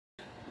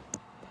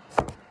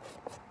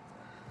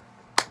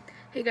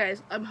Hey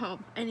guys, I'm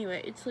home.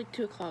 Anyway, it's like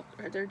 2 o'clock.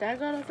 Their dad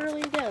got up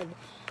early again.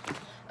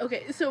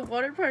 Okay, so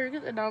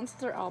Waterparks announced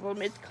their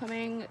album. It's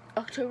coming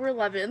October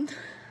 11th.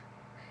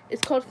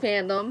 It's called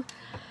Fandom.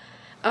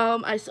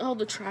 I saw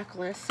the track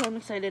list, so I'm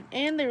excited.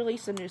 And they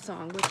released a new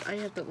song, which I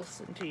haven't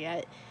listened to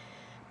yet.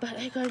 But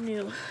I got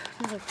another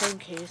phone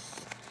case,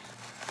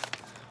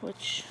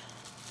 which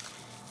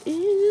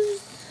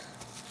is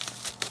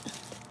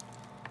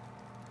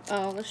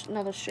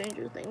another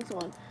Stranger Things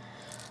one.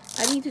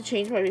 I need to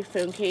change my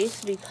phone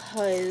case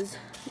because,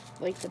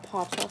 like, the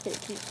pop socket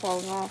keeps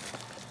falling off.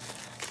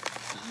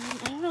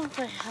 I don't know if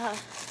I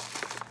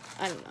have.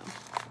 I don't know.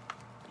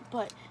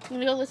 But I'm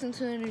gonna go listen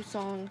to the new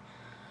song.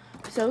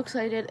 I'm so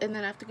excited, and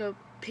then I have to go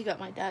pick up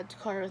my dad's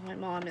car with my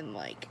mom in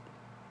like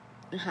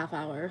a half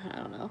hour. I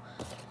don't know.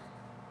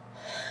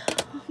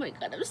 Oh my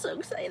god, I'm so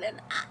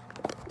excited.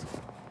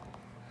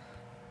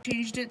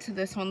 Changed it to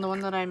this one, the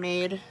one that I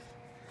made.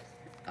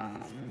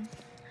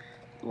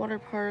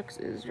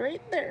 Waterparks is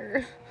right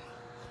there.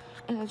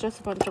 And there's just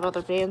a bunch of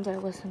other bands I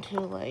listen to,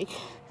 like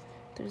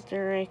there's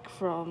Derek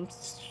from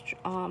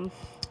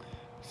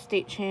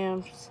State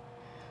Champs.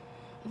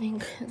 I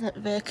think, is that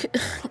Vic?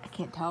 I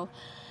can't tell.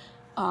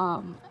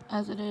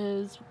 As it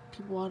is,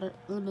 people water.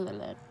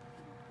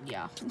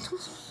 Yeah,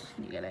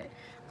 you get it.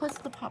 Plus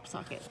the pop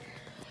socket.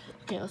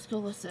 Okay, let's go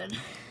listen.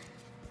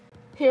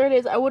 Here it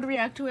is. I would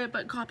react to it,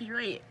 but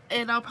copyright.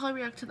 And I'll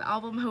probably react to the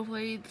album,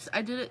 hopefully.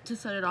 I did it to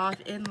set it off,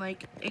 and,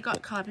 like, it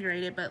got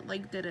copyrighted, but,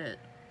 like, did it.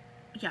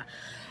 Yeah.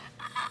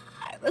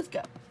 Let's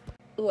go.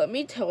 Let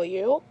me tell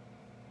you,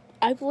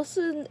 I've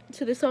listened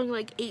to this song,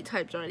 like, 8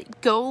 times already.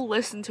 Go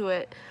listen to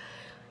it.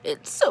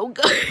 It's so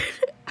good.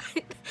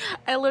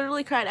 I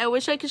literally cried. I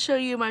wish I could show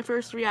you my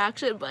first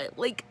reaction, but,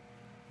 like,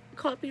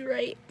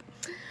 copyright.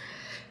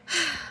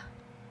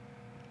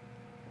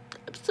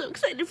 I'm so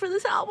excited for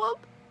this album.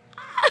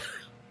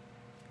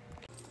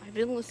 I've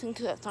been listening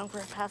to that song for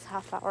the past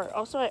half hour.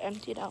 Also, I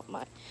emptied out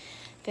my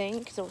thing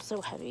because it was so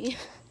heavy.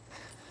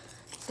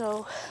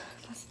 So,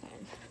 that's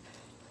fine.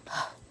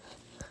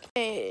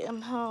 Hey,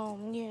 I'm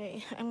home.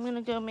 Yay. I'm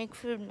gonna go make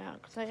food now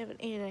because I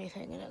haven't eaten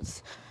anything and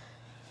it's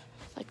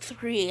like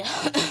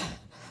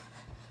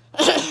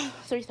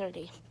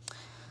 3:30.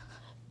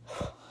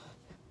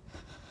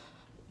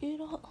 You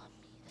don't want me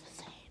to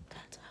say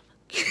that's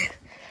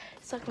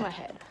stuck in my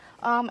head.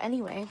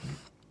 Anyway.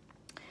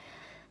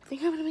 I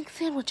think I'm gonna make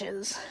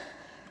sandwiches.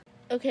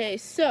 Okay,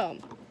 so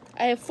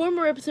I have 4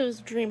 more episodes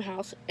of Dream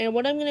House, and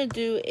what I'm gonna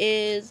do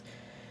is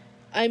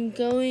I'm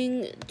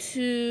going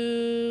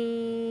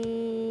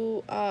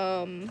to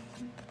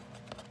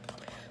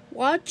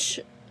watch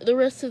the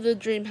rest of the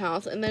Dream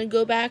House and then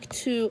go back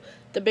to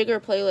the bigger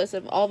playlist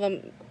of all of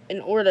them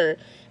in order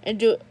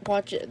and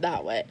watch it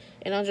that way.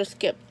 And I'll just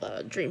skip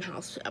the Dream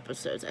House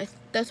episodes.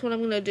 That's what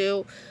I'm gonna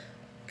do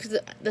because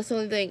that's the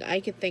only thing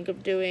I could think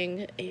of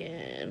doing,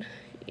 and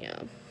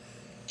yeah.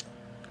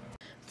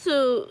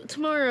 So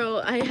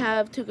tomorrow I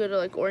have to go to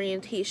like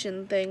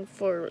orientation thing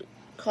for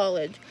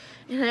college,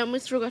 and I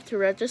almost forgot to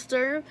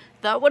register.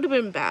 That would have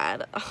been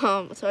bad.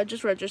 So I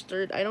just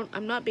registered.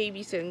 I'm not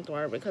babysitting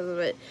tomorrow because of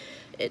it.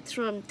 It's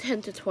from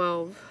 10 to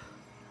 12.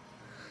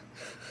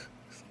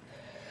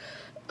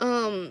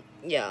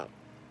 Yeah.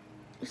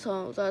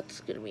 So that's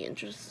gonna be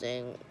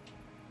interesting.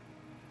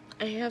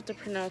 I have to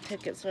print out a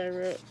ticket, so I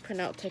wrote print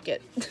out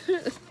ticket.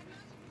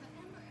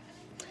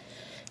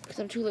 Because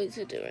I'm too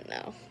lazy to do it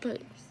now.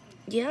 But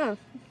yeah.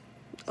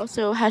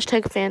 Also,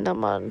 hashtag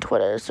fandom on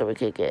Twitter so we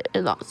could get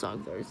a Not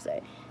Song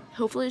Thursday.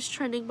 Hopefully it's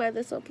trending by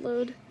this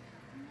upload.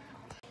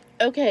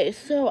 Okay,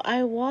 so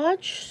I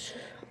watched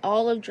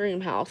all of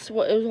Dream House.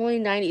 Well, it was only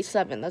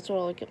 97. That's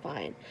all I could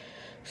find.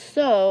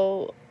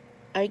 So,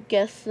 I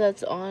guess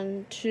that's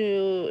on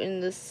to In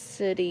the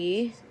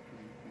City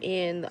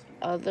and the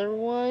other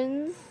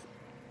ones.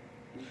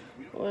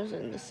 Where's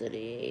In the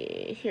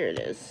City? Here it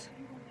is.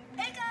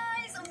 Hey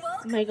guys, and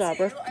welcome. Oh my god,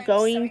 we're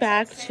going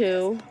back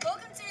to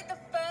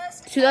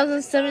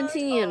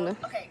 2017.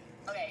 Okay.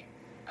 I'm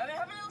gonna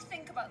have a little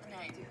think about the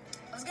name.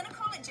 I was gonna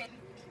call it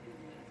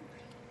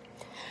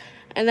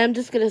And I'm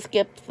just gonna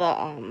skip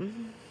the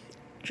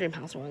Dream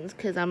House ones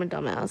because I'm a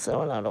dumbass,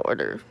 so I'm out of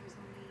order.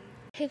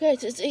 Hey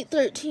guys, it's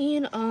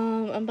 8:13.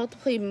 I'm about to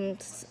play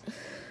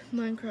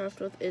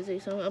Minecraft with Izzy,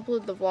 so I'm gonna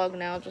upload the vlog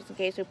now just in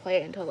case we play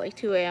it until like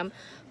 2 a.m.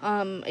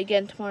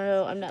 Again,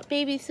 tomorrow I'm not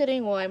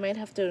babysitting. Well, I might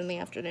have to in the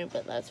afternoon,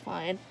 but that's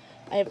fine.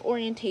 I have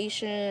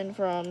orientation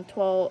from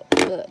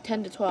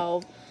 10 to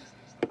 12.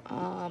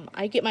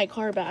 I get my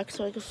car back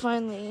so I can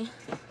finally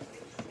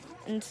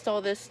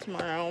install this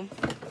tomorrow.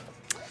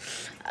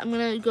 I'm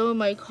gonna go in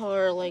my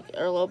car like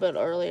a little bit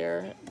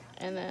earlier,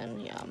 and then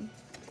yeah.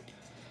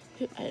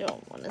 I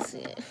don't want to see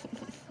it.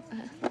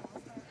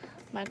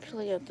 I'm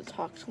actually going to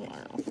talk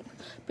tomorrow.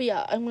 But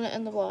yeah, I'm going to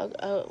end the vlog.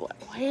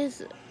 Why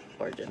is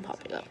Origin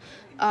popping up?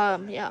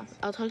 Yeah,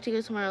 I'll talk to you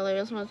guys tomorrow. Love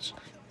you so much.